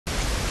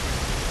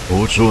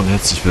Ojo und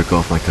herzlich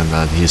willkommen auf meinem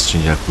Kanal. Hier ist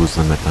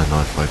Yakuza mit einer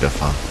neuen Folge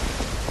von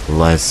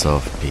Lies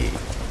of P.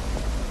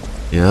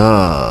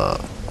 Ja,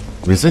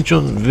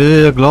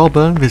 wir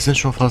glauben, wir sind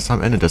schon fast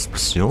am Ende des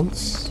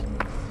Missions.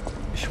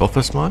 Ich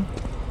hoffe es mal.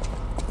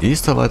 Wie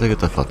ist der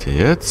weitergeht der Fahrt hier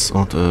jetzt?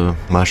 Und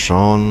mal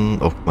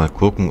schauen, mal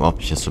gucken, ob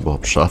ich es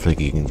überhaupt schaffe,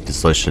 gegen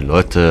solche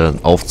Leute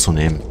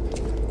aufzunehmen.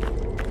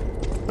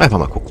 Einfach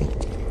mal gucken.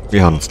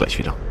 Wir hören uns gleich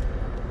wieder.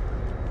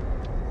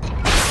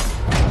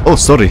 Oh,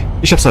 sorry.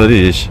 Ich hab's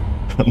erledigt.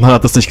 Man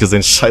hat das nicht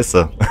gesehen.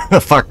 Scheiße.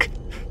 Fuck.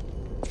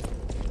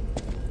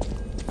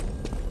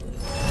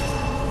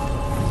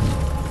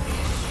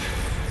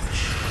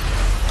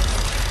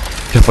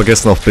 Ich hab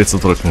vergessen, auf B zu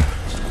drücken.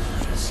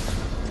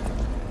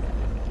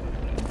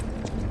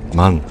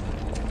 Mann.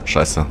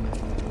 Scheiße.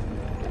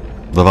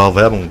 Da war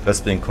Werbung,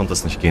 deswegen konnte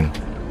es nicht gehen.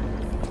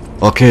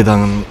 Okay,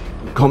 dann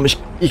komm ich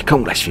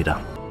komm gleich wieder.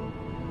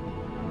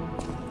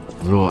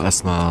 So,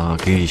 erstmal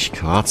gehe ich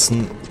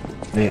kratzen.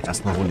 Ne,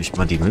 erstmal hole ich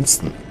mal die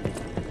Münzen.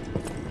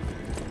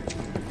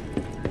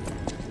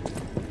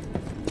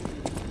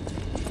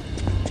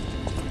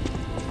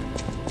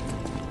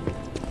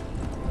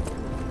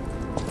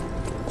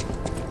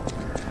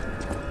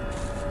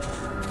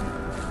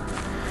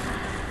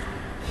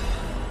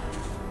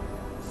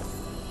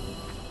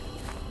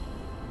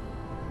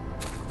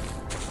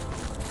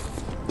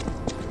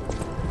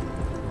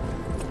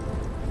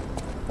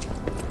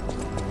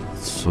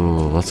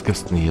 So, was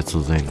gibt's denn hier zu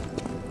sehen?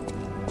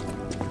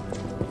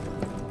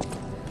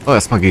 Oh,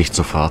 erstmal gehe ich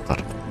zu Vater.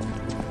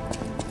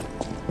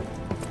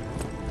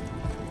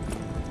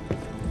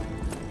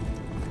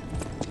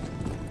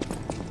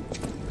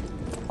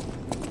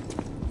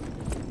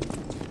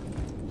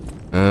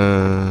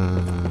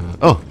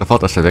 Oh, der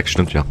Vater ist ja weg,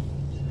 stimmt ja.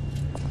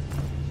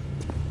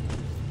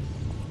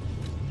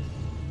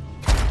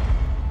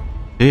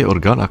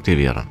 Organ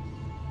aktivieren.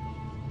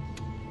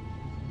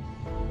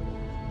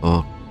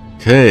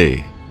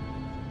 Okay.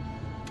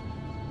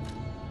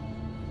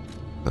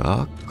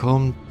 Da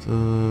kommt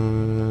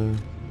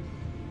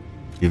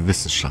die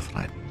Wissenschaft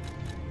rein.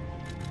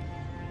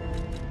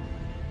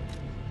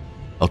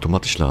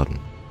 Automatisch laden.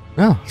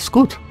 Ja, ist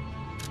gut.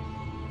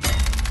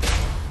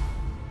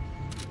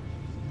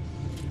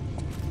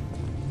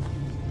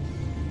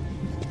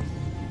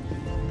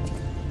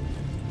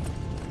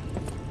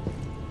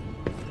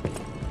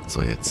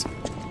 So, jetzt.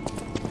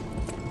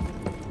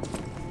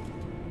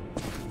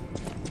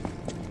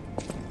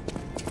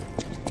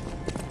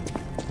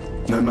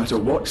 No matter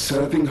what,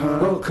 serving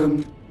her,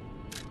 welcome.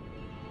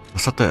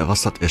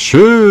 Was hat er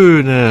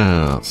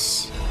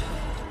Schönes?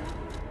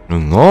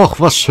 Noch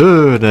was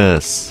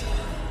Schönes.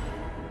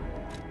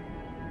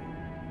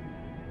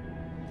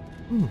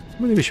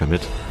 Nehme ich ja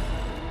mit.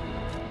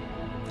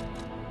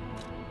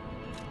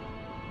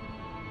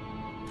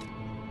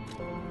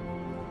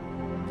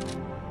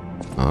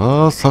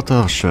 Das hat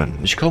er schön.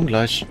 Ich komme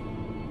gleich.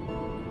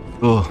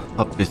 So,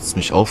 hab jetzt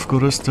mich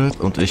aufgerüstet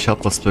und ich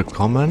habe was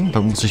bekommen.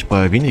 Dann muss ich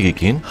bei wenige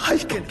gehen.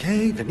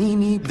 Okay, the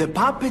Nini, the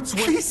puppets,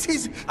 this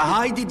is...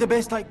 I did the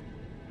best I...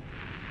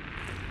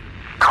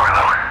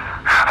 Carlo,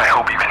 I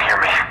hope you can hear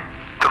me.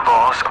 The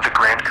laws of the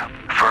Grand...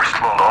 First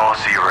law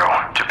 0,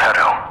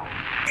 Geppetto.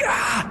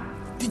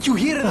 Did you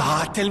hear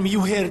it? Tell me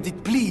you heard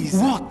it, please.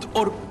 What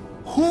or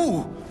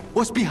who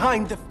was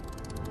behind the...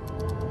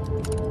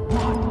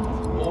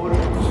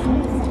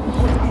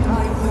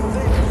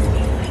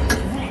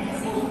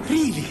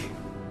 Really?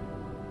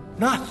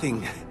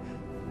 Nothing.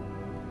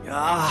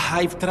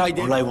 I've tried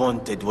it. All I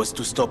wanted was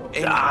to stop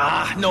any...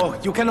 no,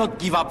 you cannot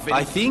give up.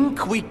 I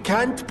think we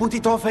can't put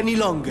it off any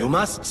longer. You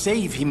must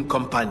save him,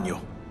 Compagno.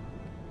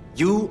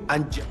 You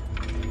and...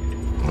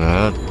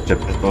 Ja, der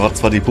hat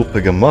zwar die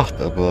Puppe gemacht,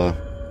 aber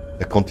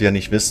er konnte ja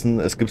nicht wissen,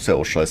 es gibt ja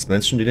auch scheiß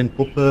Menschen, die den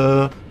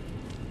Puppe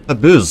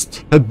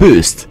verböst.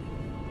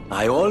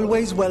 I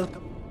always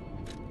welcome...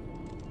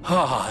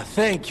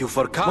 thank you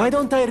for coming. Why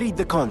don't I read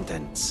the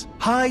contents?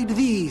 Hide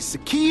this,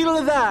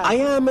 kill that. I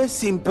am a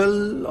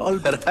simple, or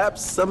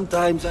perhaps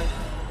sometimes I...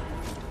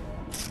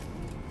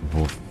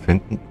 Wo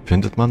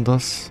findet man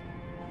das?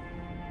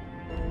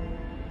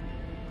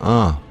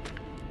 Ah.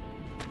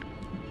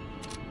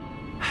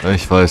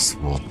 Ich weiß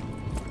wo.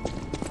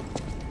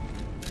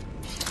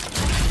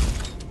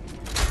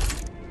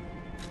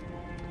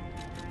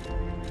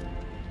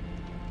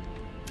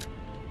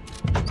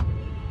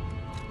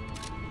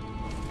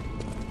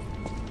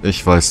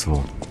 Ich weiß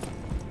wo.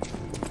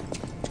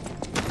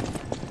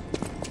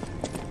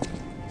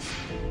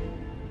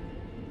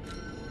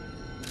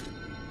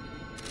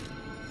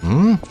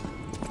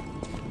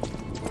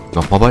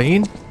 Nochmal bei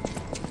Ihnen?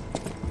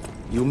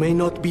 You may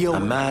not be a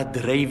mad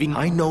raving.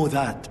 I know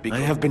that.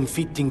 I have been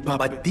fitting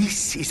but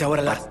this is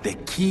our last. The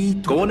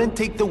key to... Go on and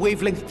take the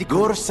wavelength.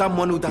 You're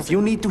someone who does... If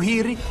you need to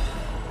hear it...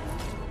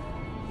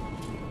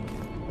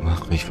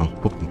 Ach, ich von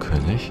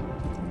Puppenkönig.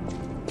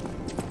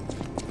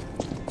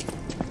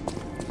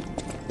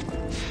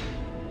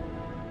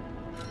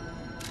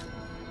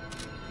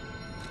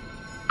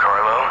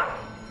 Carlo,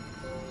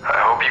 I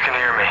hope you can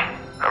hear me.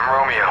 I'm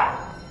Romeo.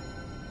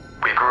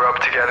 We grew up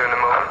together in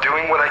the I'm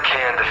doing what I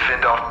can to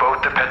fend off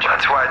both the pets.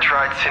 That's why I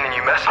tried sending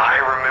you messages. I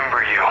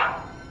remember you.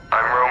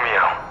 I'm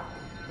Romeo.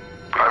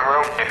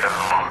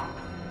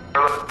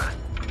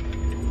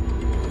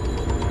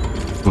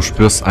 Du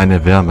spürst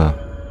eine Wärme.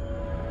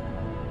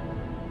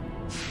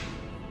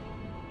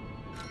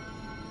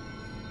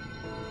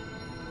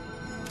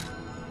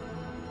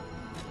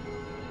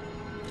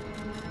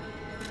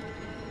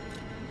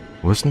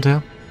 Wo ist denn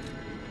der?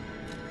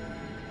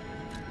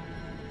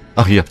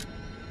 Ach, hier.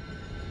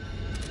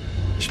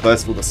 Ich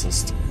weiß, wo das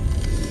ist.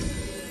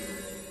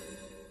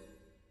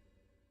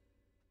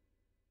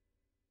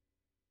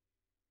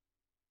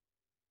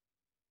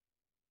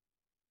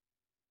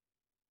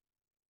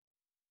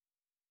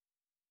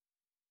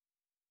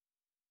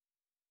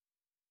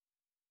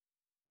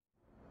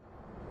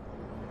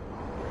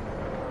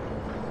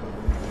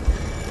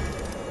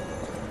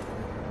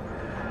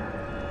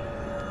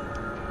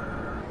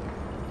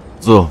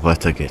 So,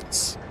 weiter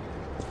geht's.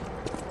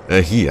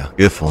 Hier,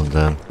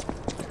 gefunden.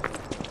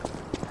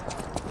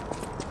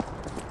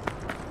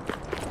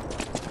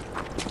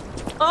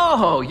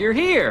 Oh, you're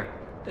here.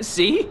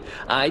 See?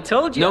 I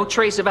told you. No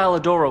trace of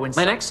Alidoro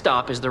inside. My next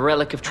stop is the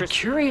relic of Tristan.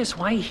 I'm curious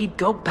why he'd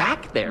go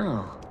back there.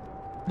 Oh.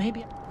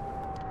 Maybe.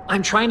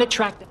 I'm trying to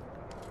track them.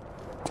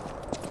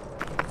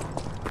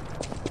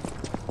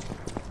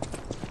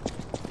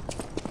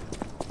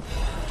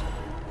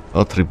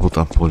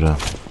 Attributampulle.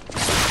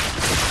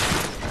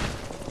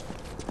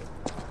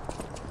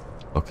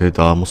 Okay,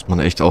 da muss man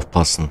echt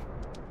aufpassen.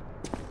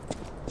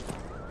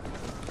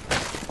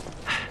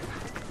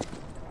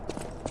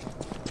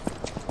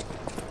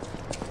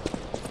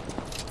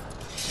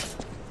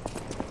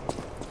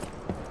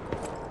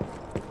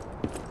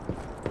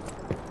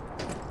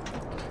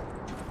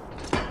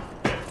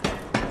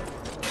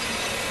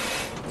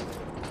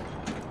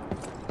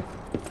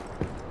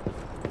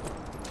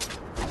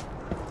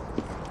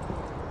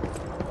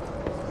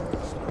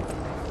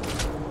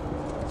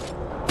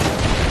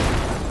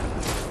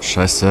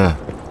 Scheiße.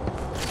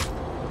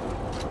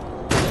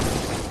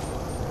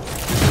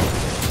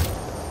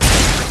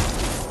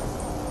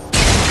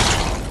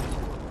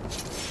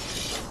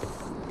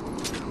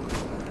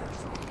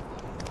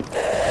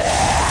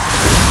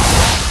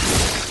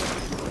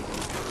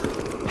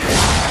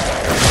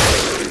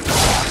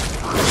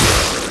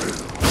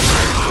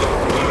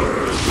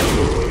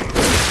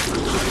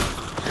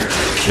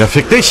 Ja,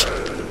 fick dich!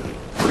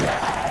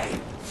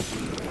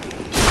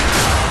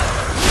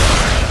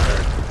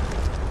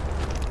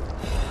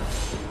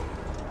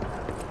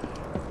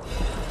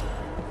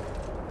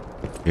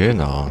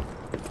 Genau.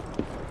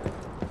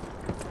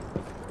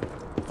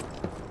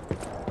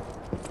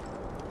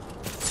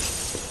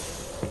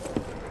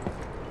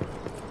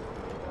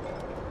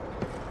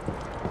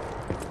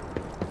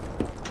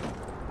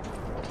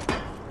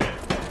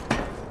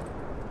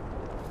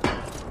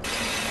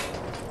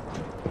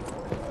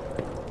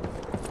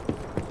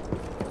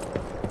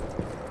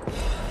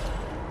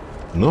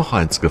 Noch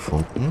eins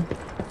gefunden.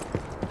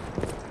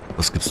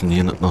 Was gibt's denn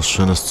hier noch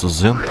Schönes zu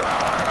sehen?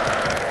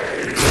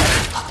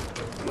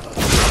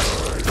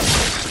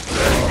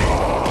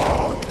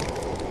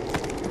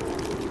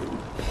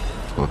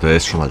 So, der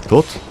ist schon mal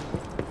tot.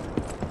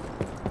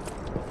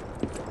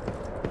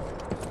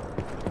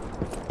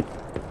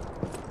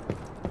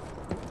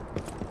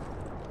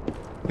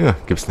 Ja,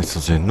 gibt's nichts zu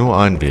sehen. Nur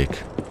einen Weg.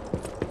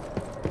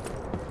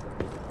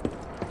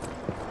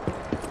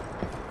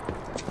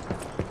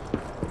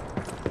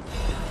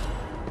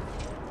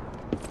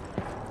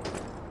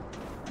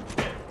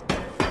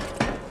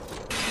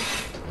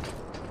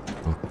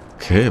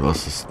 Okay,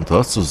 was ist denn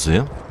da zu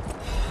sehen?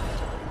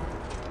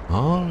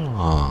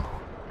 Ah.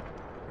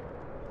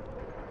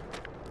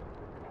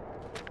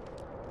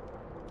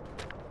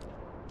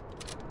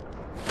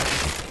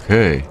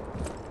 Okay.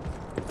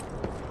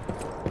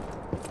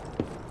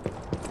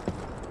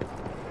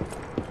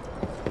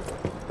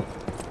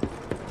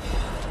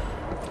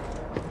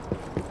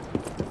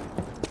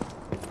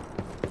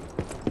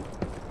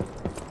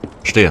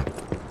 Stehe.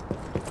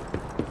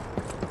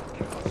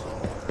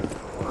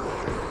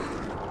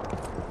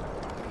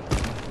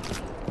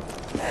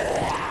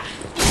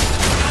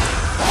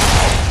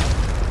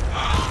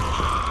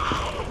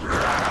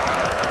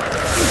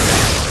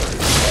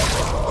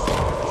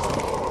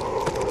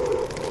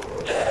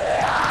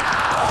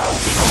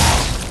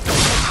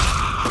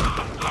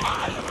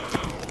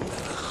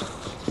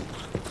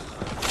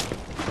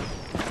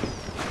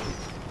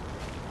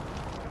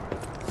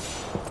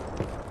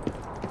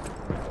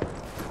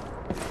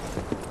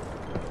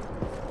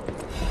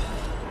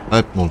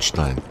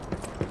 Halbmondstein.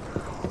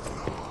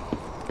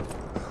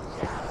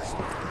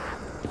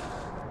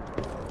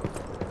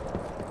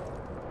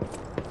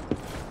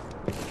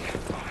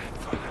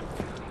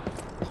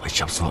 Oh,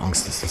 ich habe so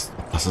Angst,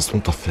 dass es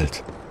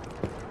runterfällt.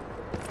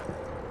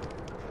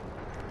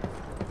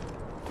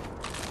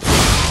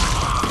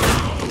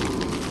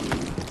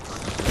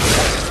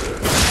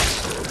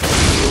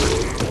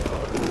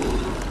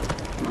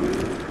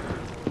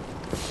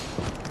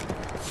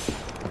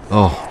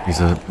 Oh,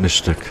 diese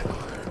Mischstück.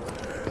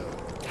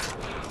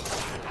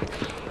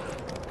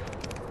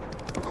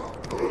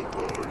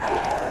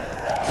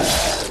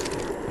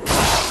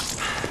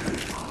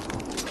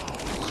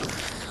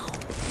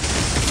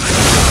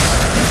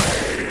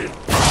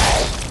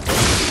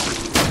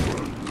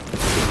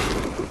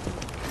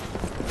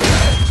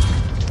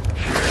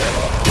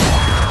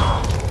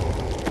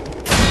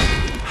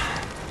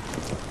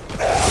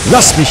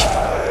 Lass mich!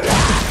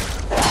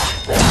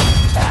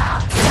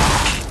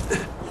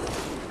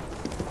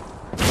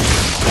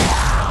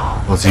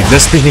 Oh, sie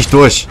lässt mich nicht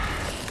durch.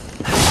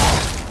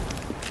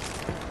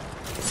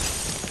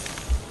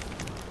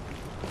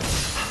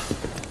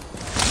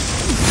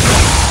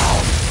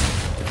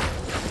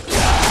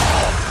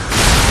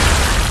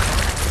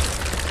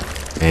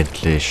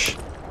 Endlich.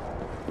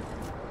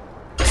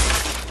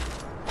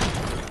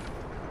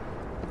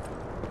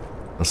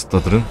 Was ist da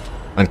drin?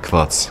 Ein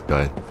Quarz.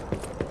 Geil.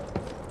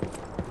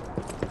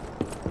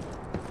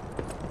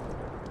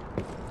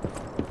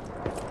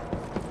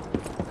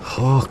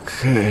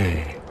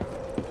 Okay.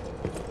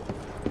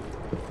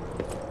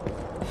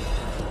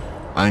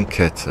 Eine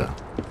Kette.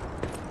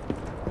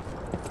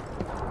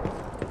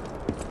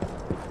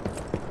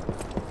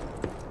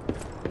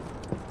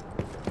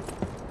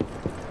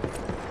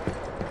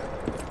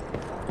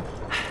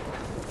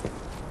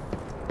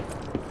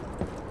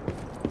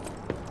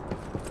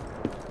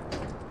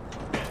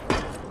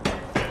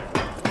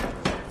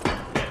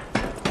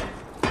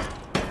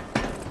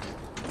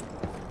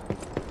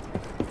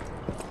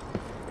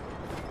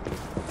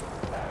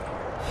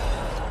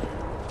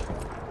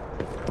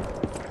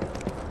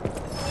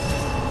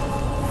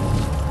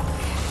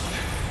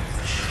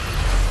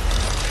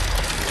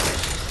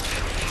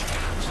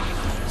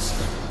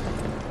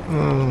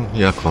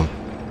 Ja, komm.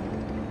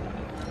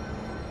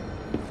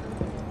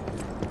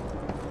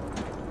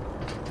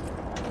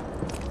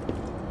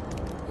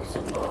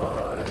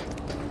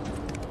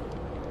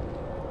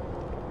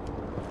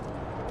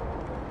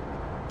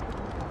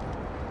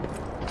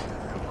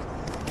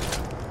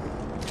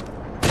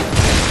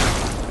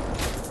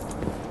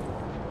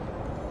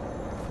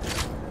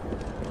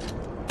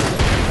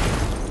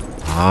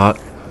 Ah,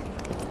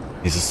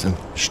 dieses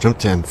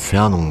bestimmte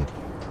Entfernung.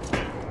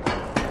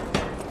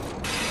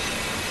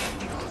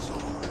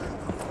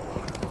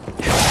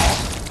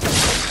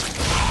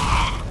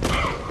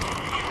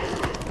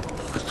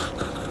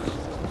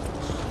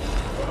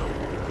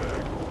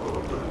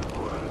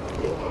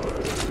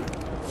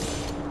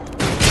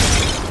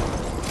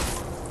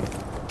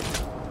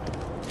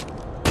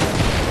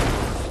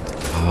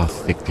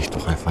 Fick dich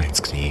doch einfach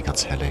ins Knie,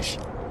 ganz ehrlich.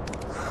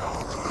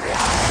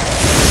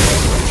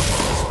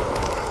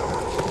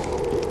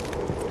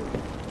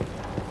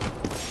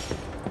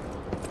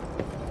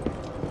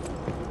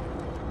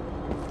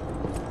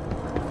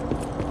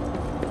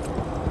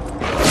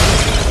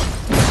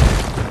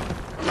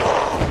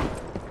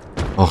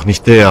 Auch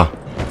nicht der.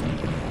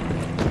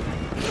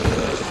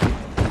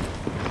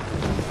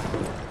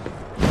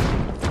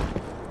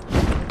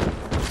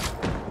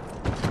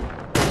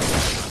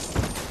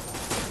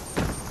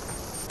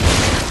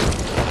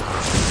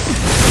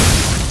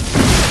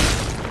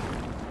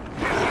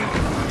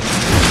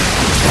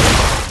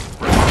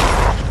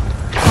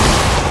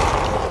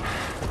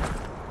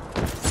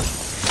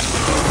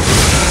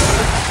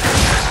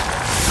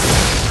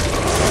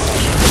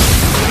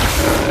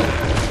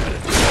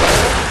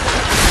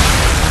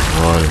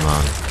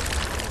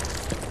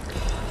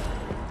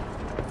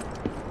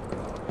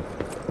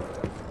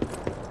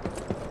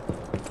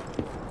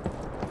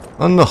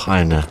 Und noch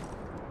eine.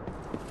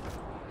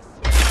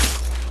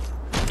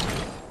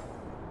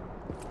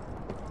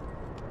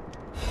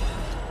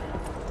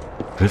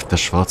 Hilft der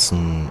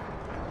schwarzen...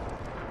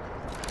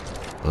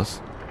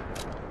 Was?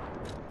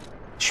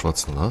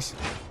 Schwarzen was?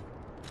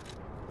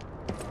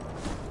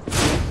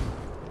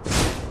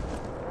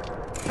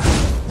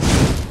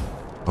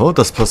 Oh,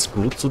 das passt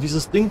gut zu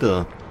dieses Ding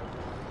da.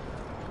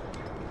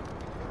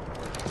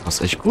 Das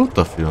ist echt gut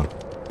dafür.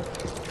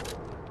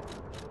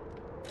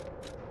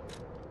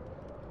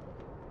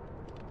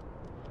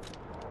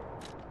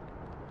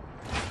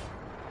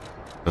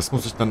 Das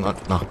muss ich dann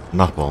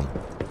nachbauen.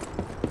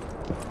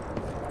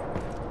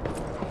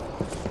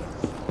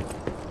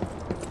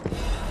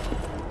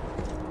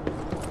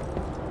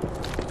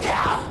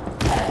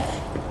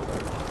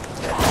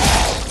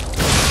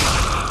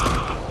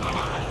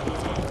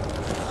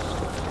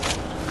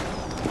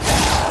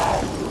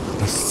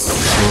 Das ist so.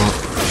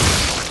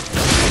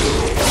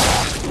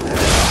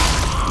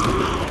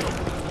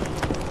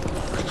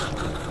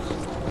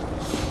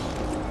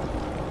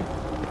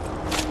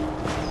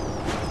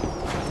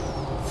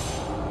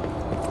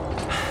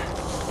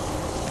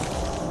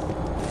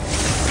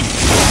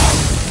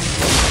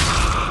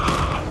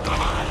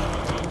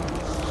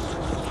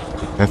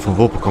 Von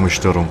wo bekomme ich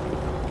Störung?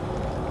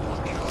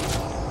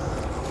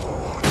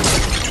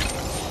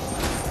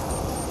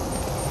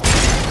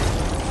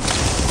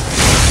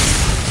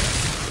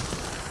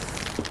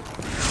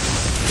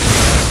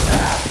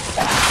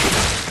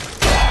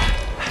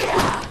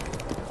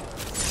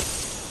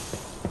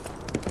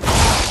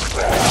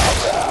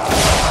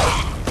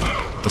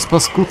 Das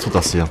passt gut zu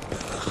das hier.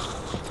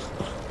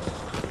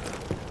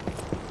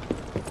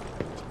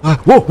 Ah,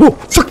 wow, wow,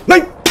 fuck,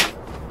 nein!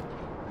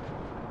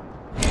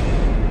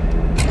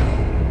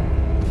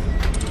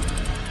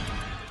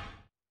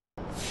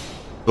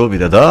 So,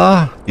 wieder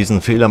da.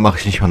 Diesen Fehler mache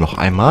ich nicht mal noch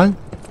einmal.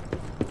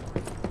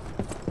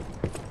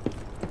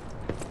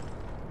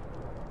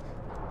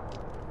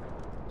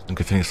 Im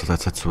Gefängnis der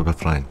Zeit zu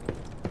befreien.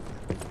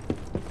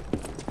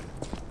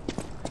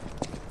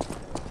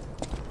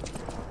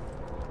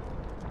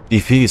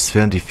 Die Fee ist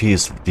fern, die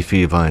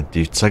Fee weint.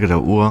 Die Zeiger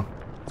der Uhr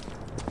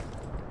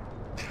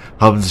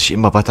haben sich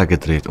immer weiter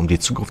gedreht, um die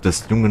Zukunft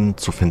des Jungen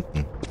zu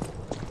finden.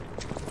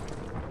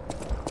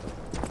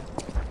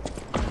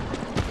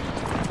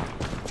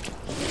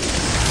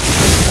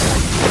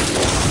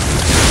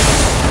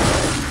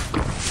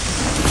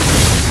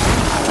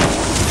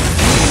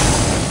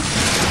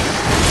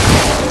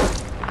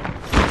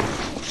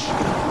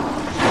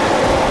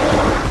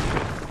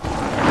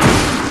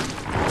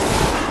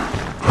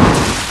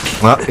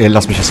 Na,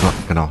 lass mich jetzt mal.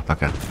 Genau,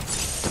 danke.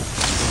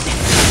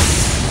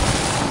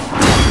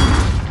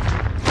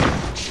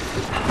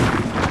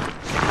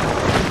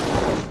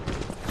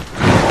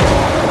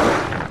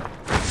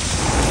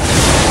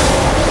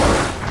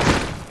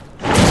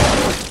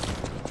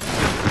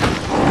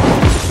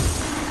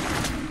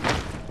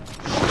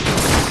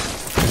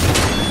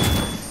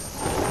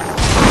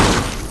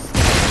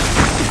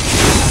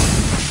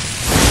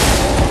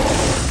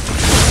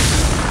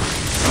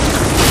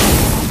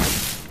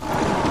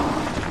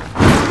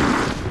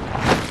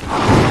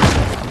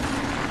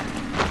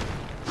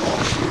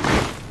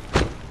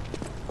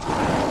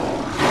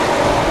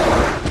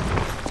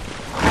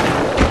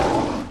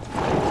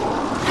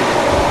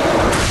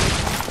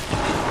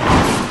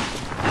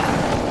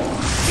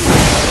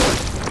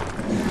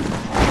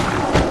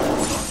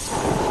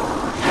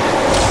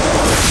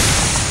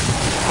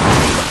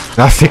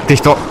 Na, fick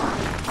dich doch.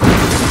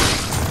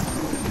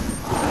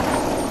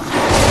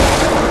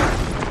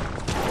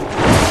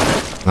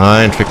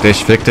 Nein, fick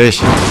dich, fick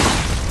dich.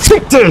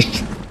 Fick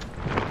dich!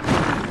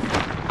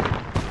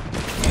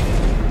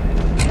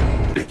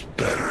 It's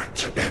better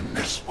to end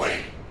this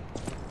way.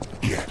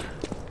 Yet,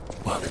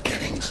 while the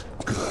getting's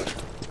good.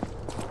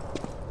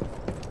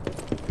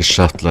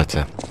 Geschafft,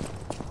 Leute.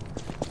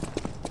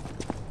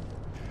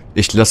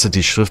 Ich lasse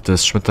die Schrift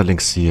des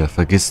Schmetterlings hier.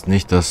 Vergiss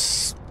nicht,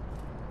 dass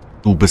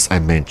du bist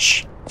ein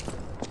Mensch.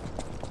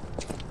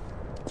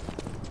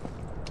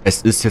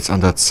 Es ist jetzt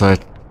an der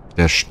Zeit,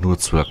 der Schnur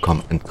zu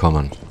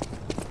entkommen.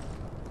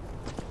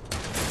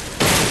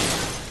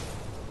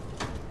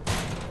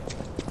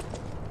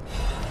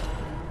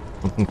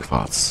 Und ein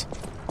Quarz.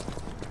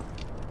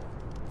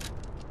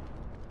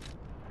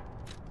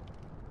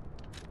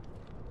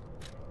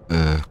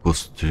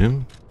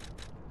 Kostüm.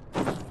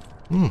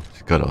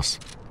 Sieht geil aus.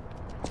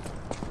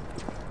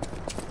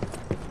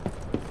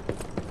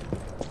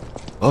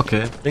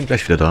 Okay, bin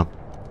gleich wieder da.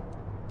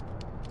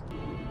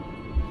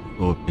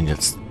 So, bin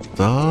jetzt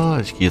da.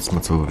 Ich gehe jetzt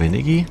mal zu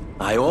Venigi.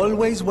 I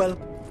always well.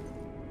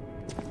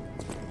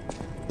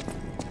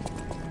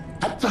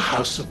 At the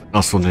house of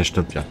Achso, ne,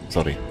 stimmt ja.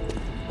 Sorry.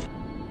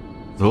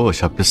 So,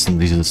 ich habe ein bisschen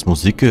dieses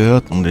Musik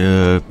gehört und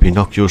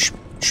Pinocchio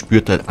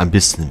spürt halt ein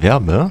bisschen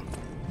Wärme.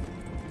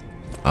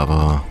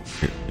 Aber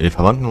wir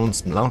verwandeln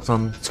uns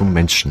langsam zum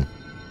Menschen.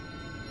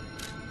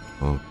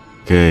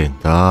 Okay,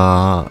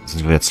 da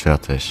sind wir jetzt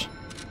fertig.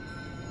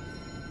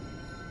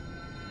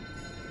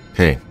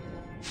 Okay.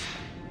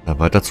 Dann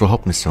weiter zur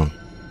Hauptmission.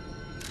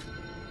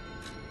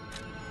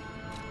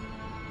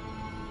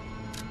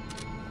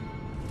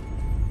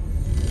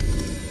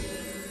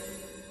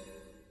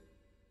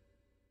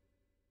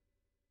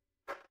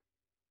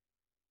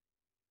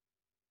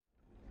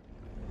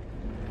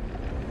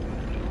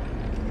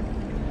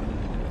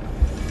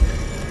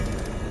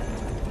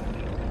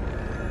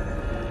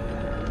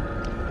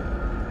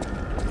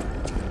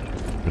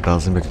 Da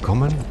sind wir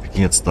gekommen. Wir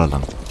gehen jetzt da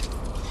lang.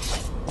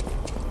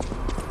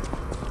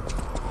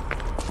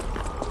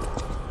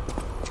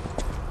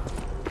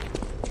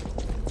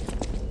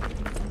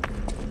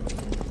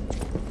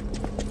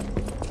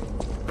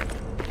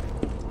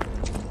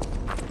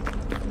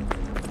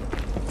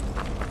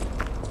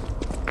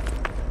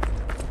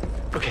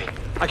 Okay,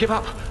 I give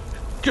up.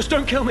 Just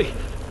don't kill me.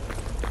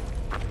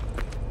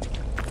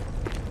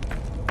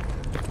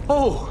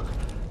 Oh,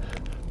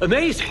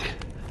 amazing.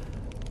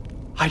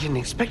 I didn't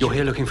expect you're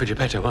here looking for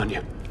Geppetto, aren't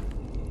you?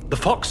 The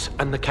fox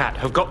and the cat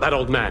have got that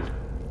old man.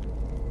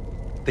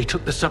 They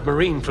took the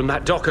submarine from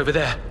that dock over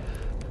there.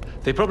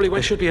 They probably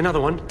went. There should be another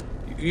one.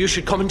 You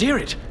should commandeer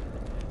it.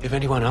 If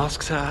anyone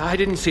asks, I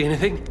didn't see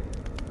anything.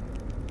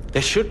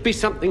 There should be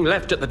something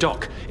left at the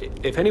dock.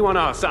 If anyone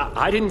asks,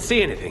 I didn't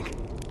see anything.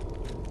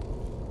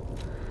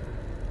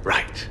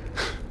 Right.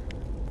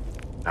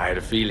 I had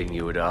a feeling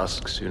you would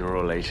ask sooner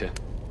or later.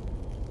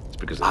 It's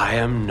because I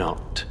am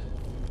not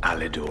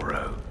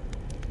Alidoro,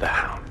 the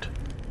Hound.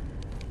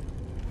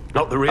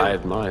 Not the real... I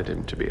admired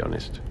him, to be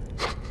honest.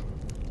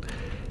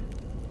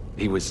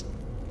 He was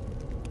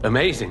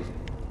amazing.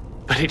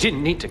 But he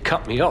didn't need to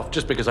cut me off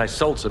just because I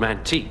sold some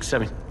antiques. I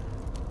mean,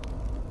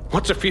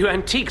 what's a few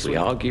antiques? We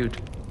argued.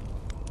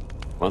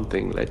 One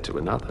thing led to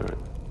another.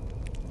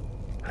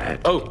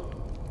 Oh,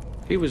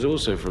 he was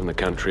also from the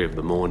country of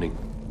the morning.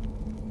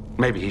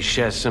 Maybe he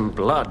shares some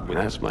blood.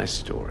 That's my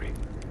story.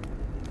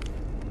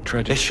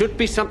 There should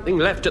be something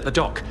left at the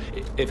dock.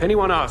 If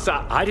anyone asks,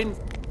 I didn't...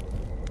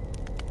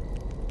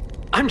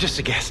 I'm just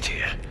a guest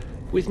here,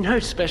 with no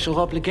special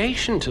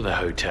obligation to the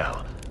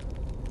hotel.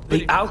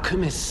 The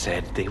alchemists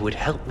said they would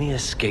help me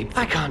escape.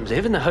 I can't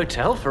live in the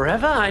hotel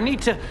forever. I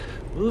need to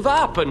move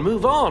up and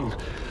move on.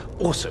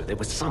 Also, there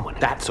was someone,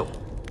 that's all.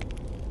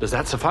 Does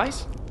that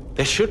suffice?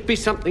 There should be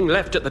something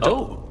left at the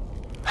door.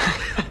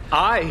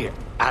 Oh.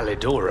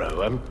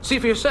 Alidoro, see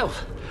for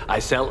yourself. I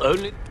sell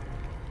only...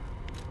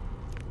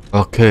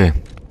 Okay.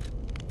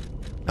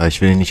 Ja,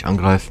 ich will ihn nicht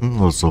angreifen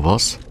oder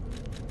sowas.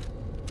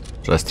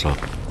 Scheiß drauf.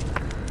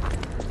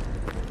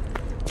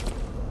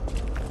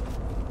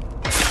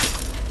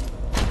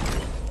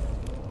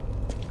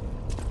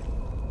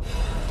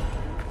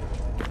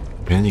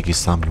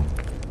 Sammlung.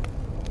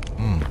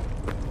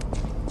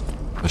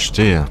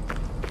 Verstehe.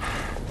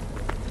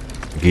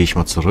 Gehe ich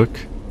mal zurück.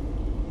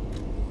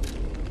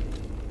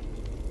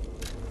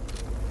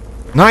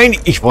 Nein,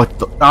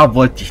 da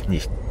wollte ich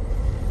nicht.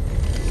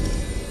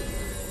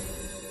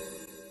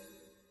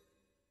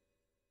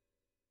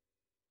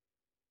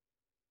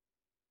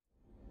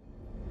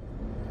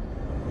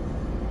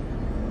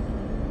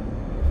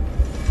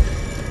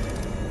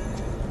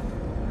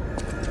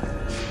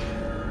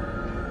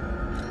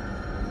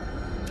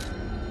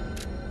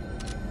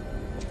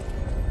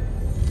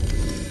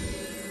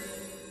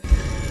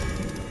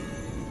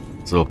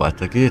 So,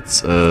 weiter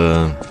geht's.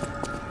 At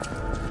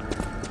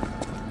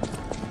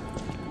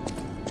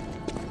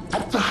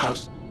the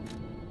house.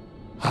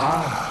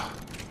 Ah,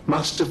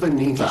 Master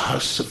Vanini, the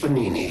House of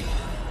Vanini.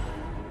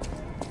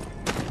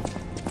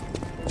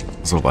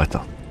 So,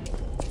 weiter.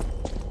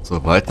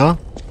 So, weiter.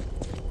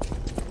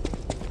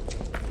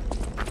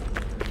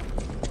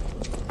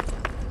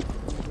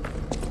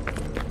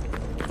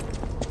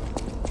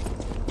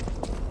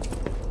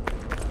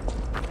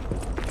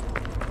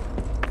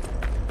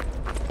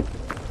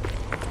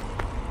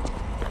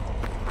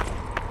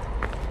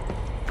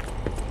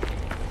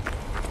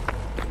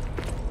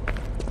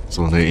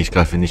 So, nee, ich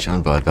greife ihn nicht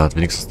an, weil er hat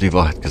wenigstens die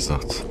Wahrheit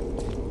gesagt.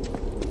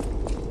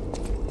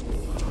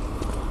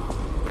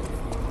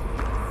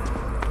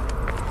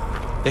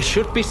 There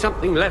should be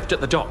something left at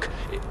the dock.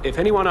 If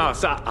anyone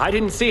asks, I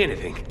didn't see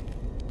anything.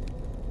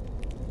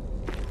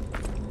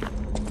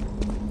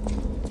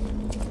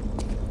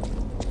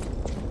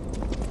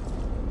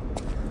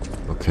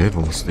 Okay,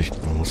 wo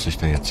muss ich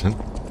denn jetzt hin?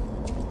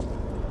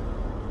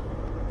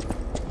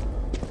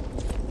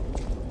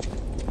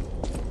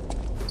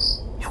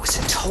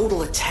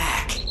 Total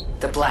attack.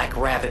 The Black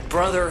Rabbit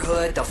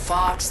Brotherhood, the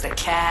Fox, the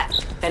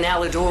Cat, and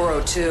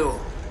Alidoro too.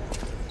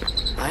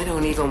 I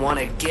don't even want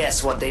to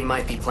guess what they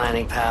might be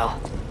planning, pal.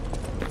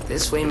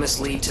 This way must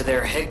lead to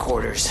their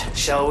headquarters,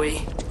 shall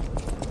we?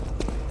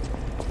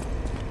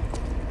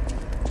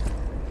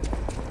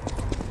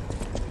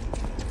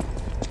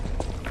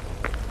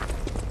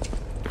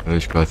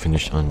 Ich greife ihn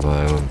nicht an,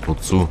 weil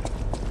wozu?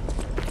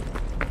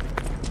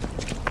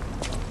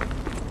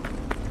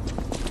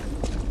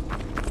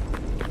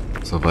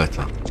 So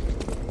weiter.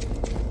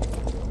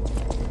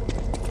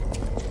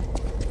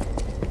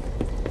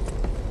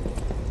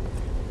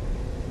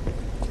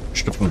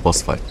 Stimmt, ein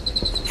Bossfight.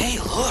 Hey,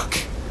 look!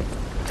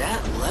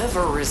 That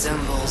lever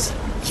resembles...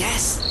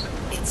 Yes!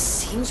 It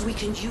seems we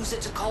can use it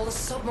to call a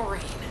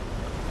submarine.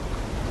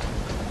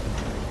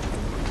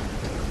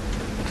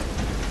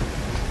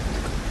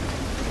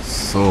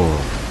 So.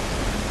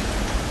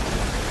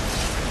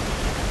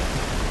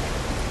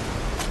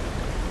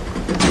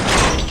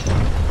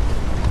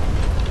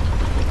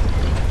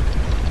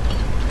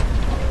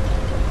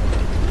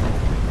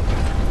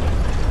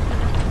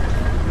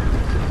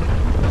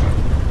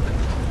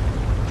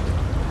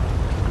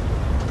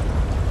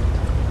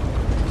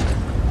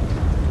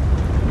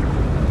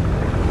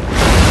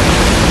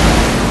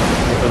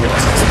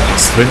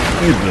 Wenn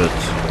wird.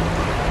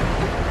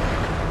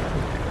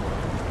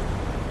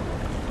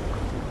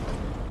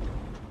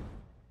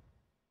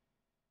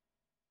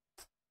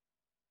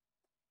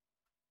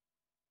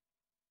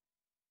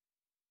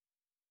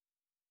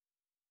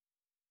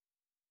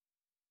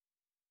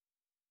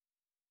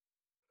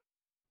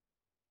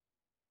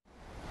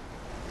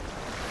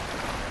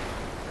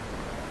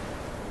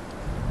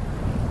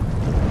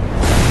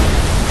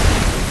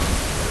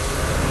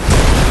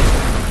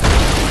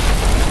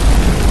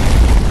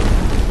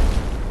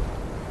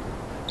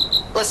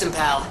 Listen,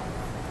 pal.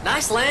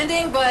 Nice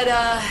landing, but,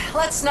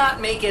 let's not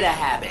make it a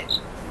habit.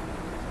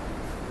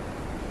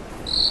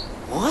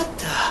 What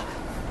the...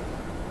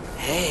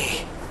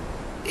 Hey,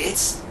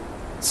 it's...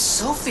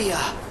 Sophia.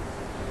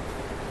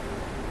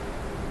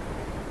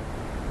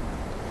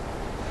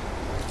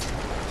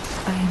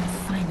 I am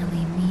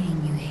finally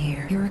meeting you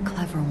here. You're a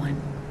clever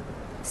one.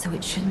 So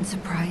it shouldn't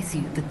surprise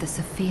you that the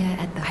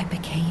Sophia I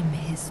became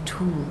his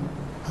tool.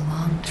 The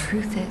long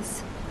truth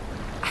is,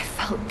 I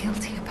felt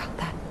guilty about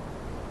that.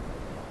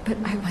 But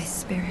my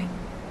spirit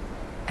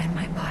and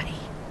my body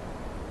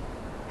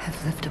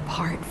have lived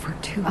apart for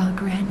too long. I'll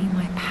grant you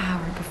my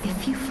power before. If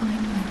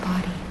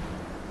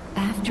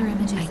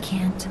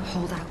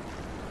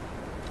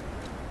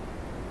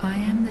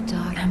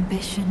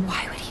ambition.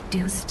 Why would he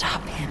do?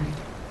 Stop him.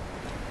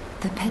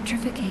 The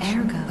petrification.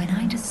 Ergo, when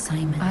I did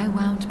Simon, I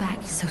wound back.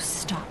 So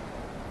stop.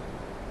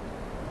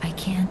 I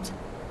can't.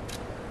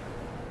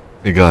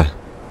 Egal.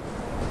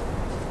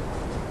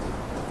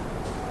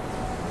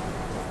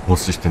 Wo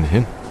muss ich denn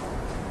hin?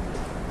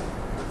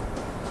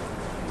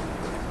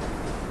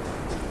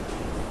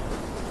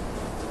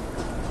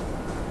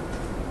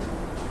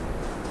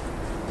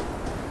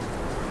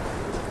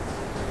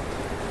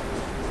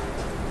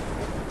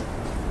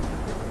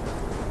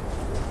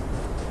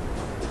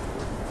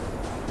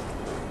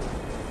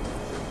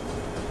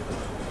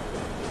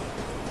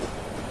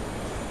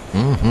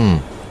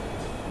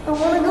 I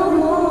wanna go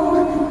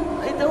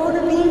home. I don't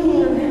wanna be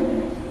here.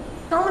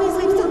 How many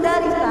sleeps till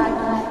Daddy's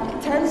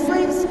back? 10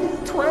 sleeps?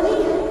 20?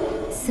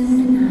 Soon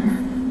enough.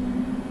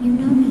 You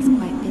know he's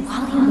quite busy.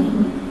 While you wait,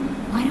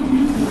 why don't we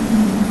play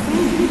some more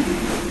friends?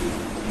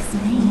 His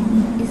name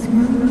is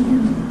Maria.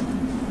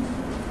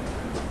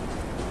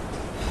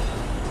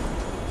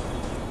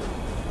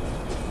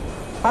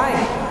 Hi.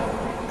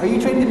 Are you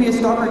trained to be a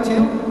stalker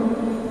too?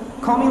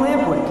 Call me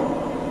Lampwick.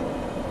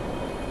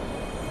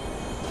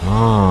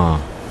 Ah.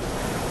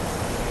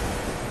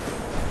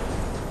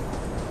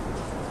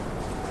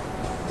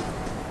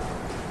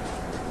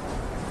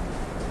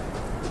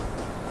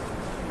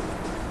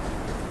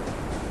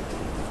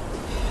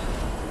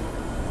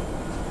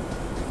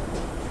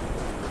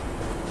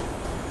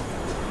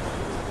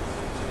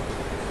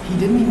 He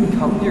didn't even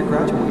come to your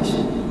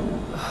graduation?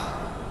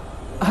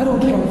 I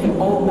don't care if an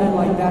old man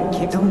like that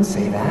kid. Don't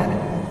say that.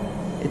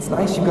 It's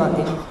nice you got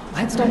it.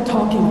 Let's start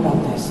talking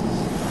about this.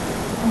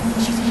 Oh,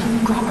 she's here.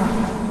 Grab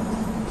her.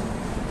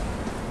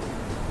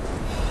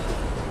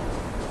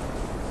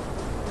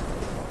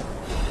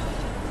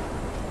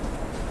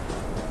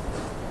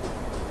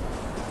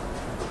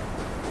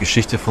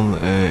 Geschichte von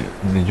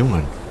den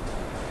Jungen.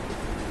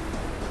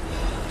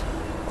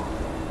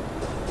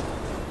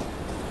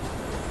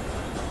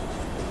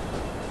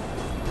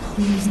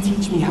 Please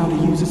teach me how to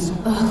use a sword.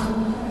 Ugh,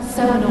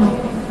 so annoying.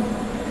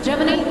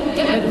 Germany,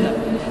 get rid of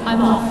them.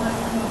 I'm off.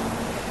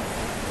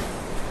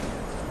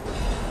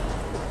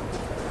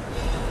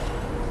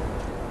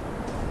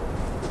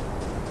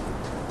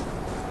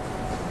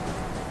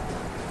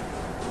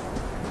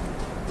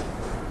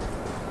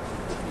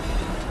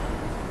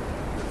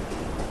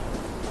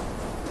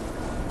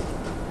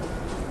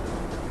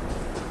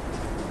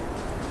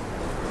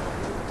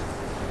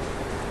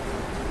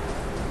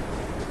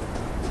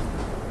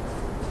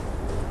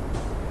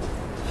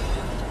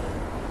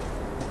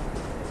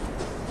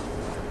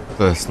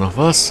 Da ist noch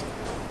was.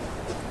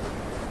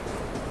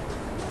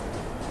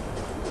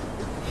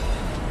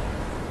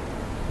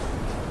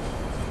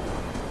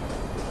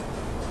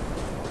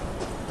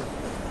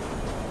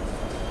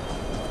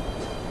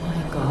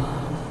 My God.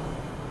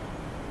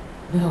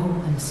 No,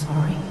 I'm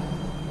sorry.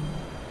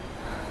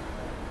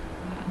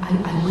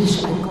 I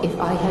wish if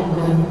I had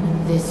known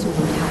this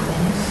would happen.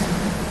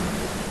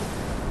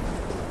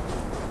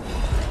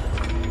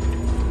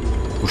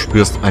 Du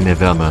spürst eine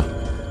Wärme.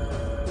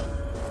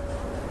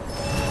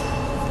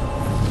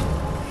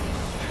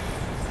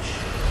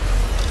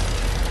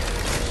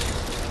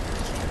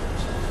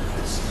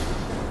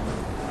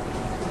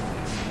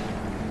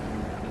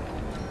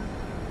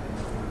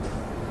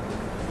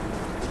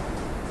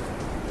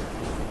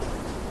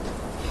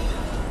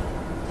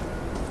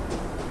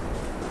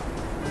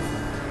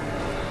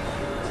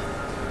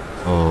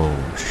 Oh,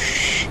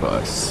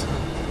 Scheiße.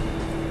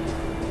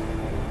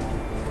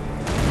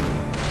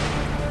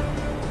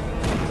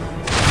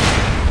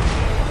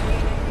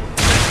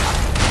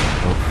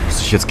 Oh, muss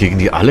ich jetzt gegen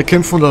die alle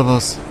kämpfen oder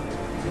was?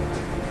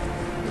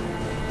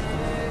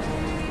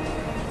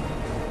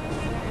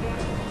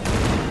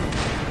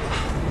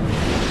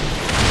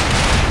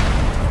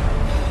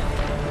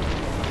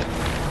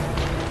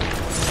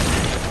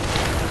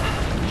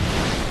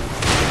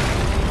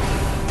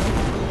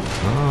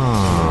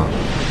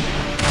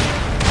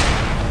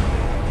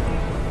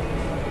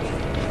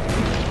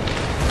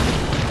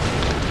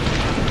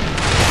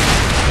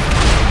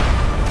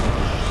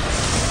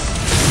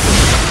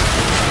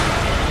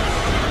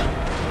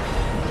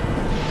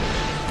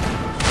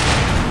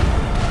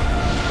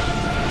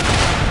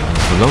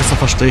 Langsam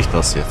verstehe ich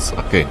das jetzt.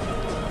 Okay.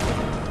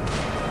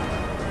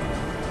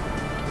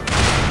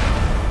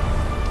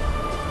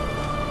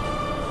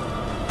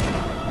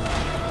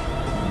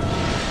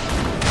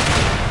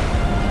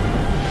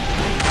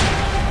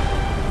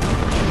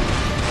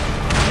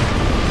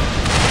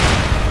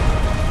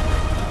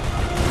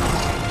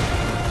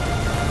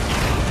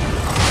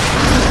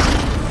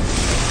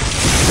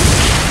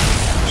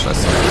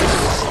 Scheiße.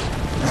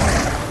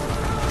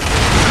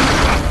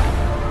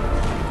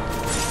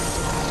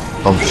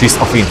 Komm, schieß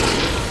auf ihn.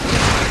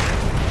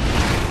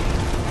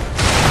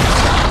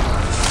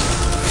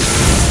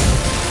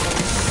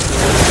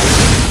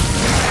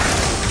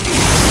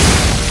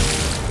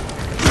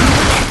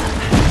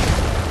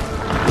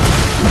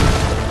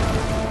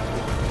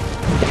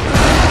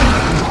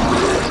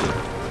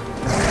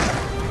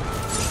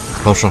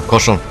 Komm schon, komm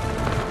schon.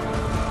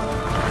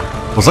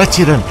 Wo seid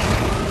ihr denn?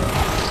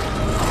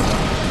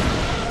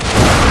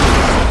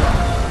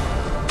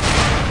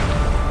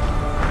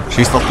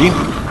 Schießt auf ihn.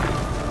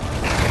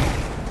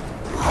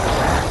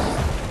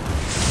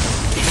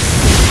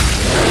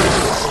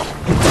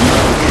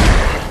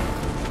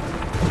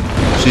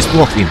 Schießt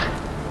nur auf ihn.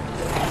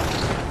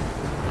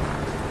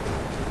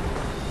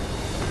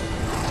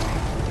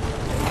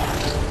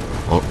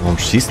 Oh, warum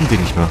schießen die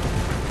nicht mehr?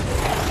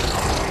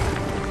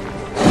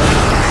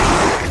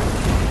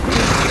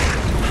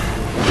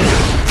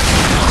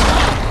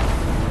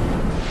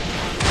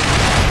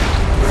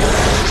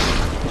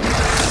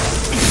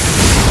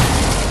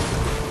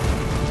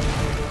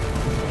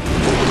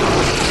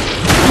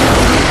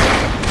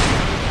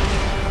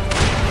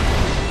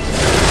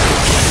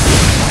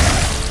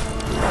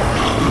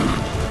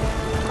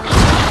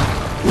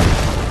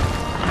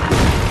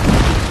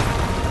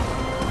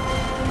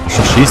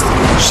 Schießt,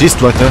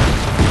 schießt, Leute.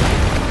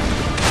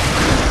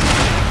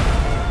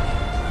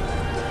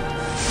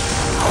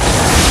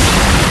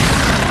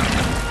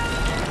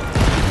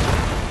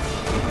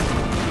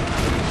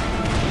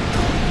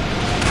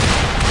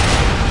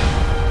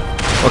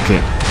 Okay,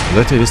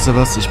 Leute, wisst ihr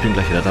was? Ich bin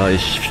gleich wieder da.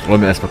 Ich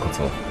räume erstmal kurz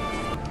auf.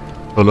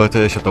 So,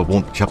 Leute, ich habe da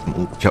wohnt.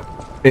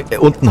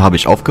 Unten habe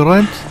ich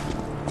aufgeräumt.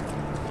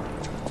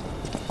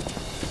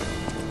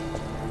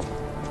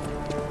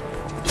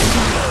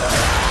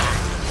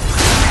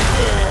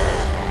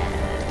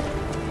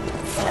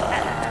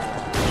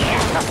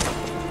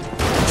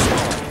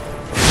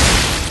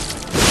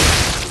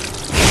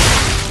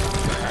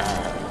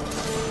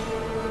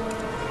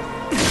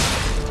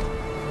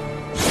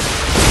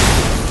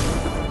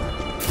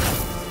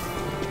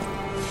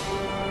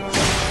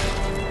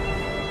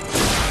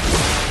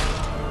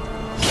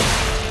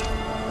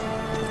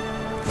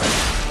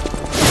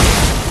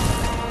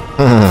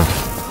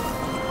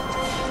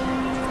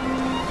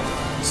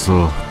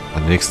 So,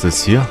 der nächste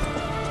ist hier.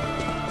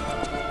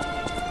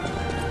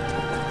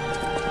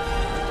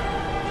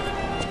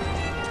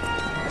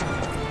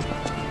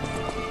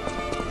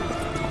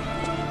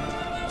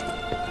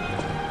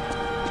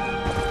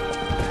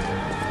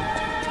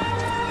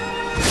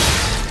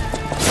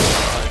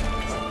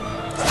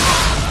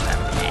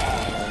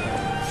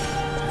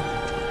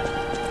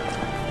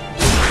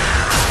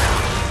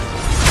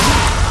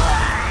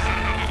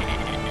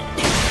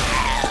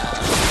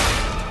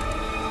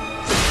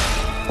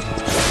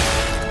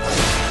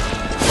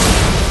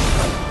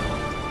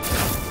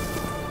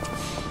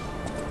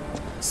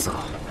 So.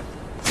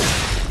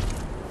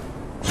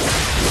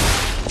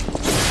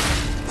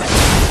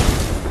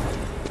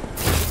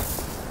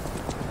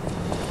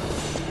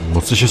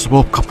 Muss ich es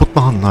überhaupt kaputt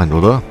machen? Nein,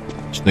 oder?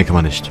 Ich denke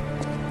mal nicht.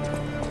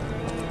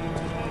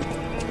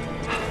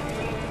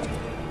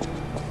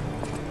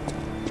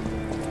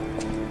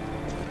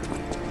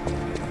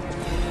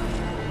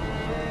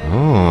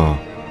 Oh.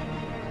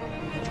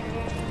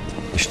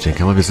 Ich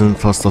denke mal, wir sind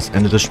fast das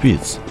Ende des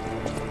Spiels.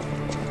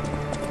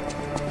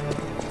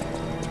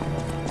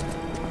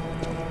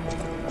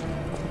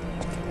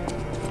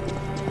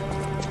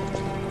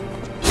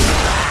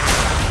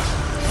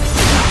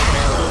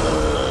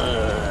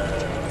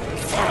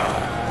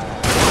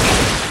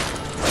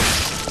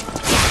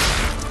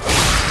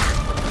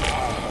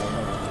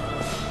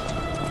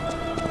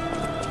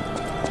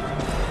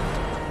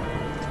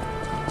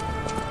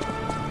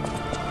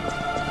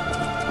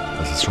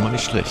 Das ist schon mal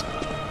nicht schlecht.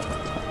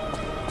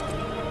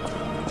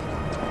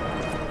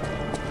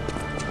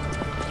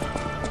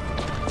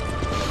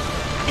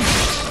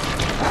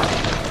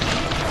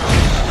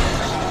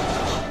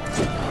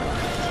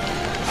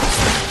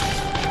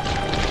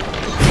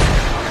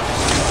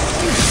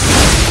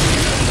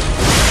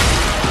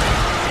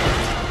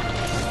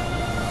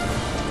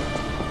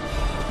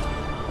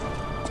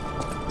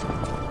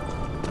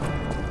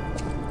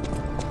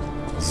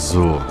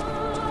 So.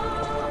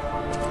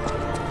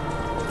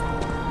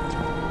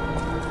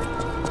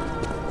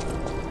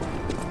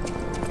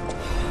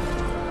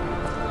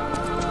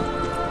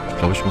 Ich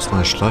glaube, ich muss mal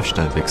einen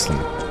Schleifstein wechseln.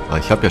 Weil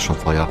ich habe ja schon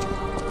Feuer.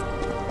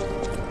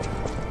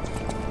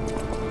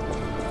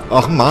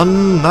 Ach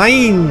Mann,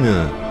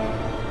 nein!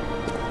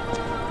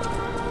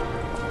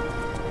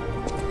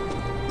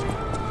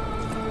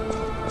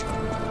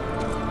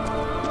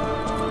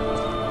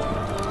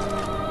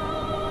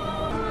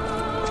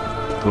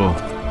 So.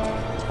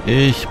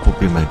 Ich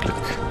probiere mein Glück.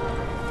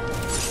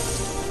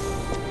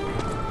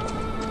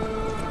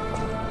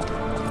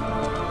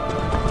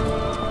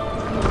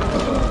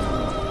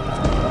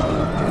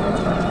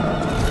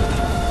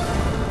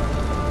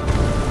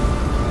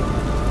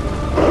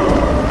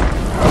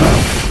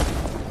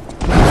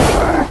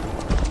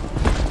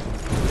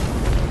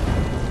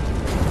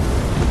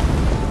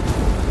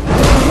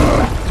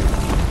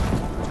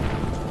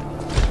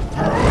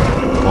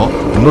 Oh,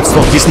 benutzt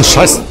doch diesen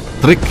scheiß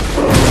Trick.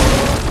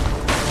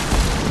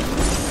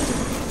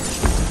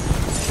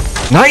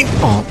 Nein!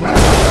 Oh.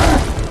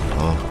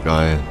 Oh,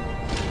 geil.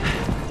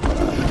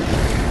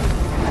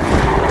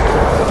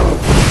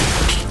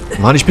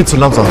 Mann, ich bin zu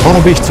langsam.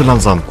 Warum bin ich zu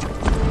langsam?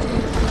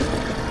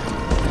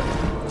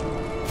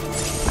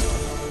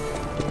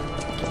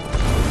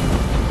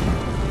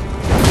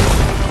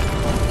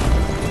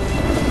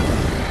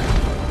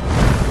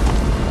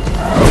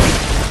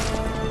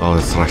 Oh,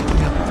 das reicht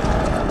mir.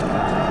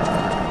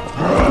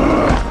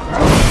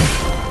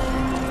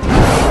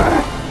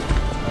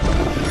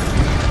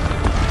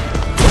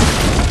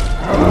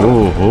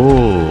 Oh,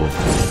 oh.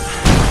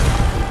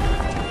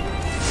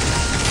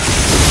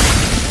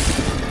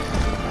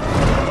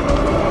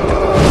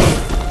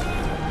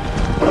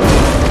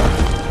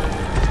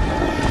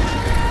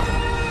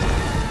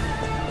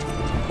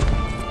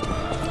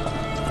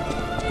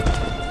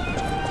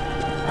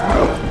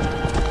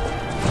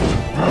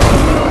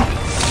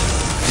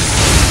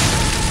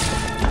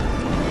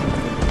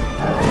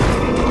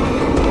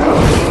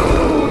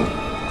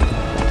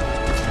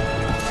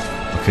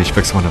 Okay, ich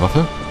wechsle meine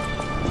Waffe.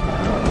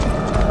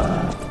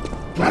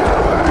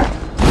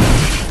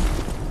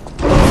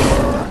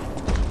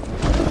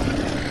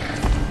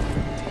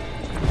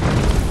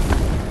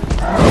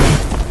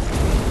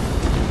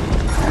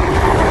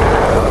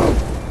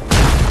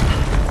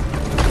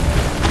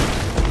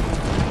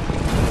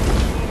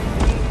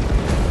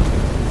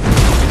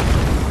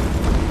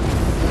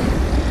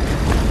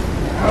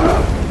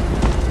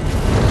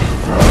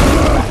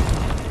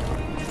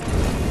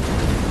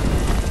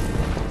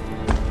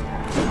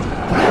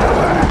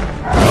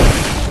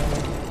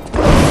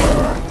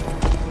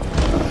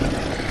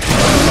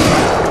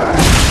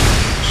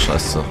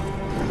 Scheiße.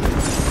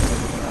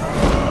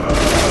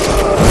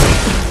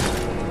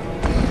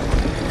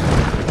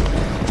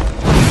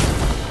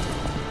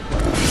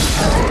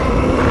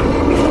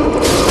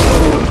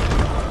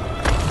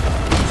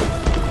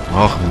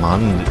 Ach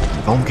Mann,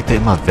 warum geht der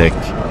immer weg?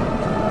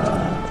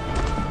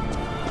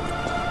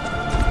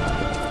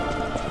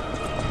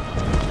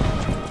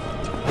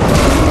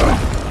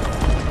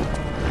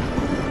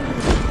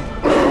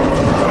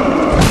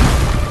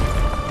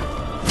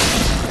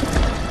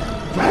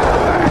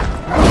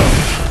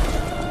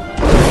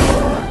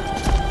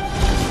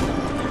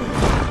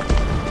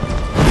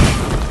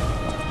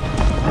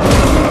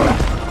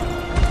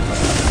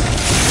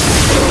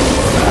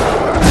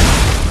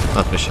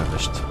 Hat mich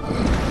erwischt.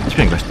 Ich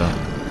bin gleich da.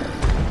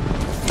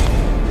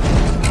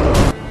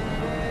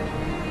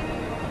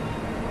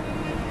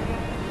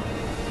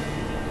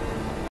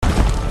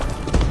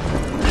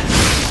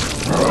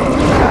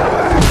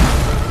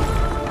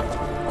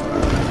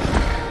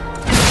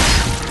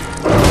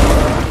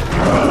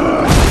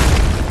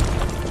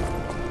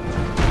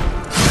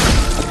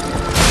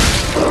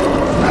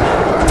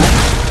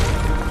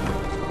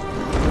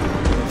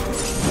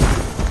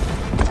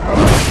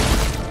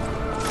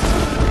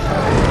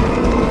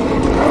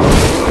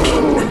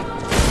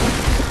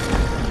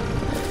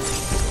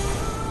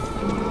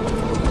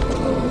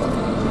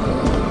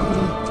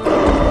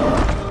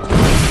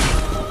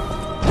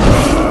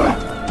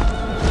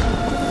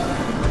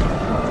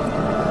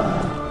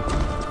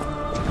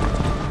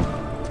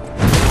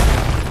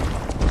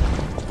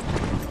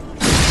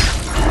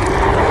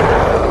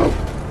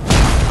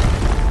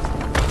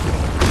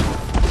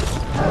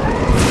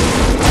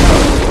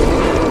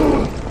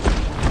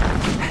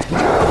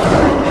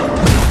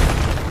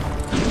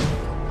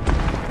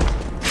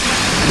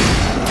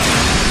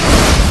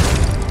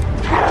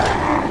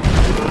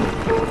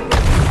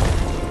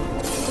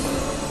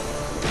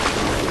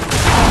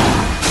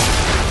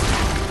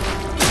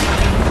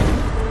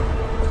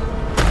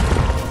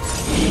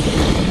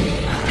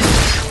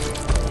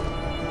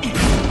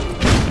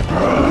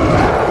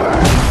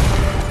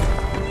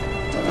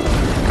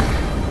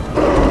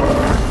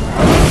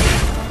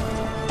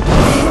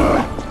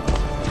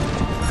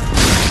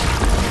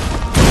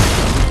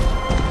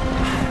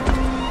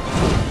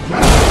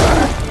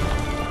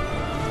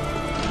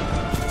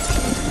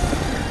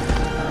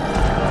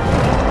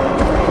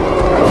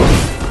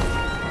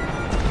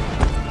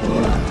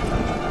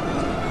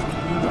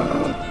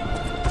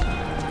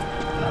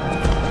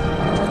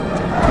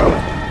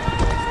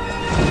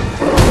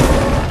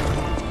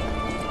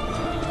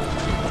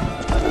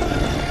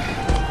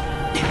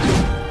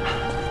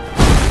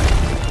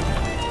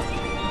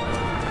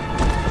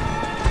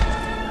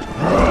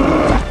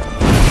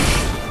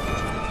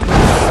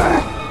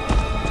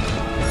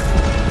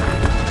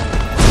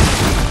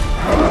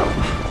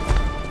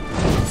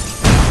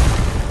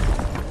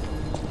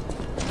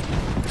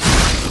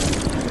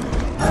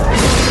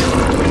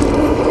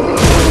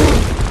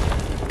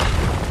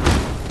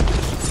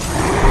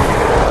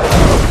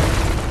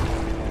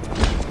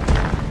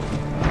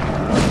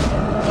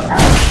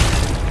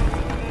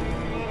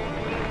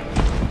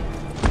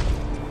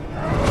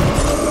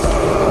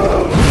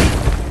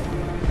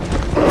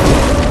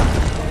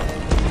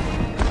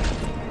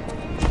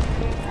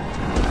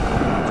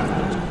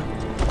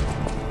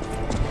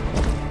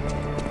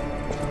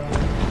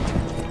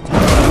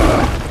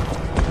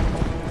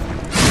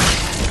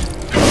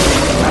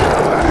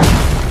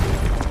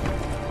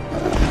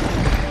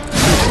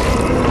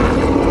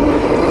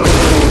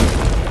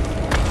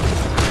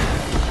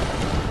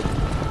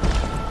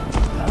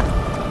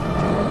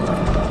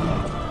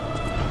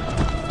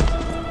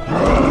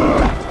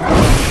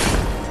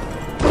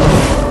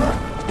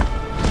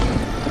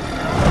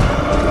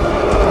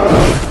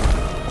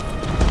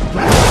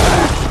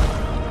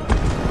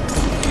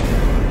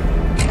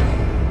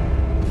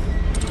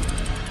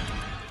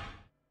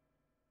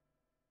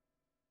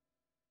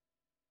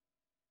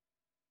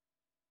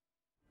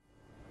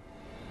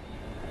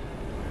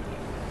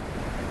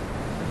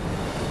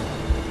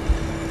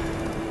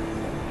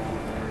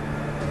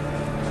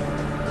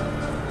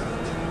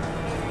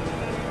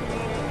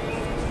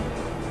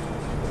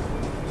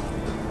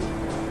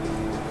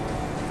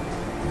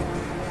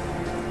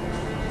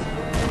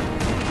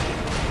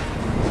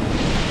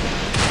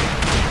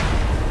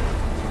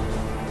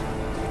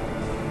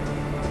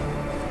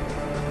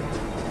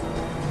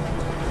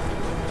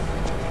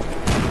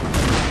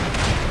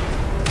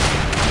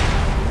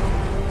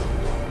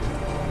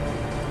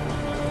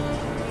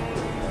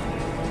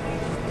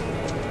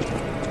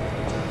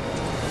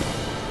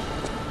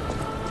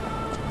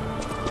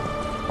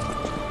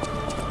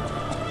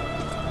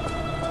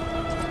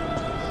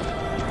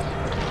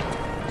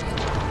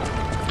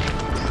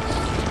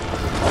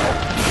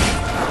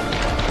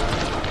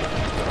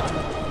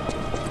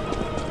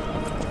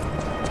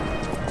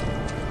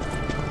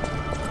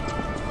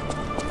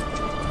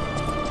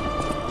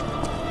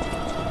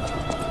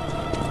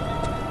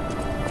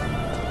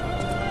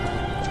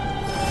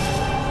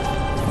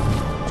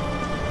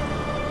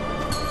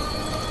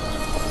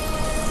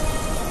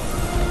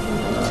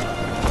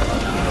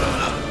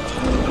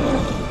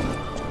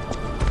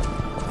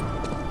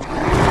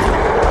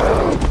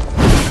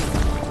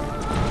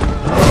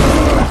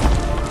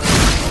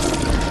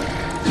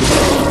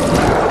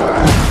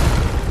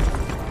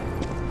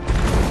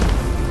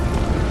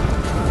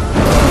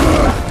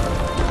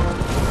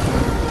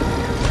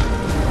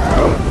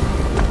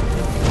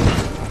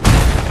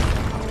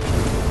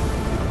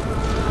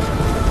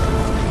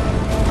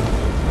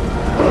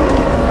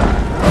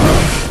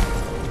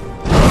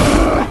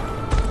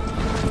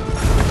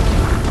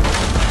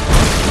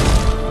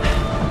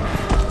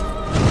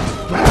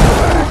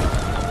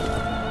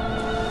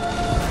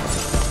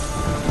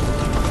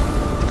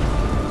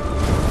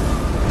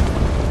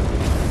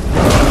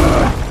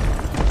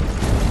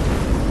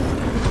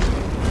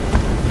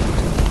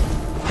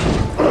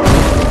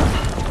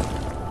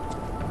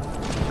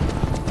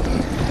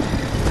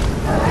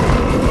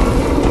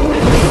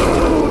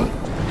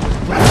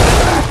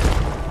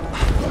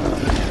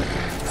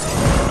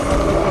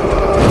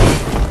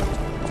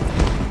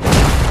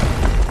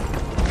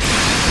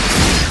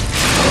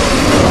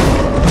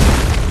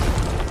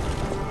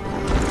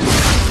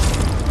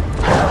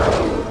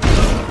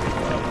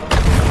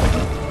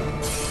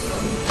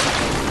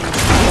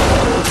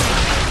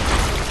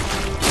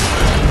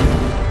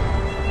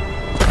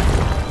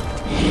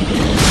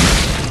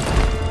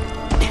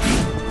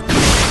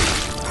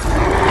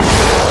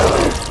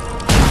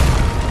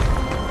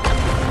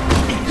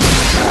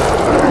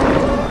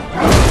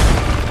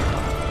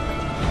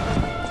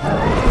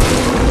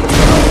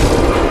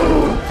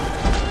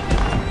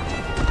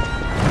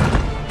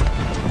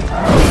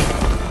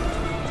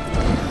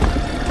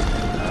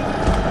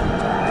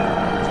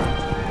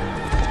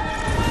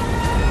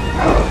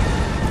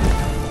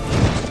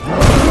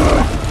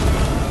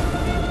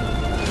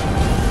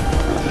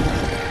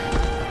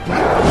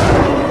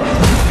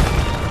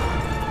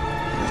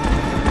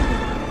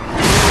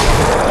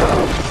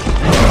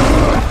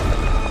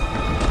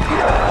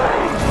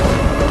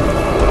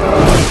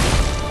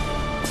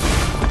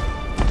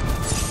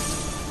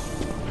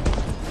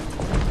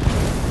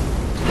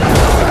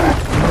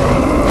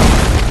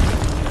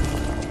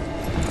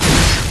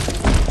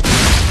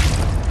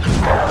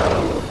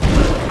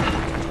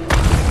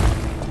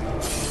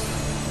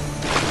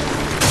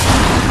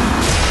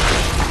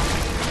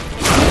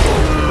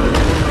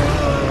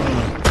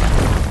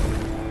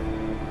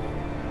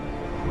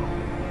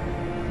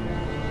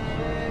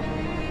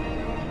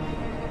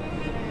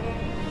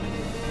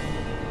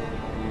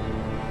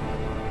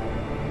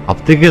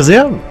 Habt ihr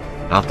gesehen?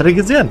 Habt ihr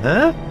gesehen,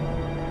 hä?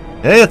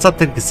 Ja, jetzt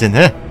habt ihr gesehen,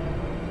 hä?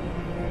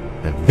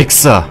 Der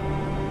Wichser.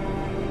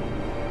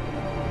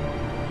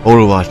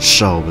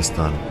 Ciao, bis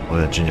dann.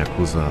 Euer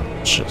Yakuza.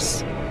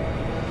 Tschüss.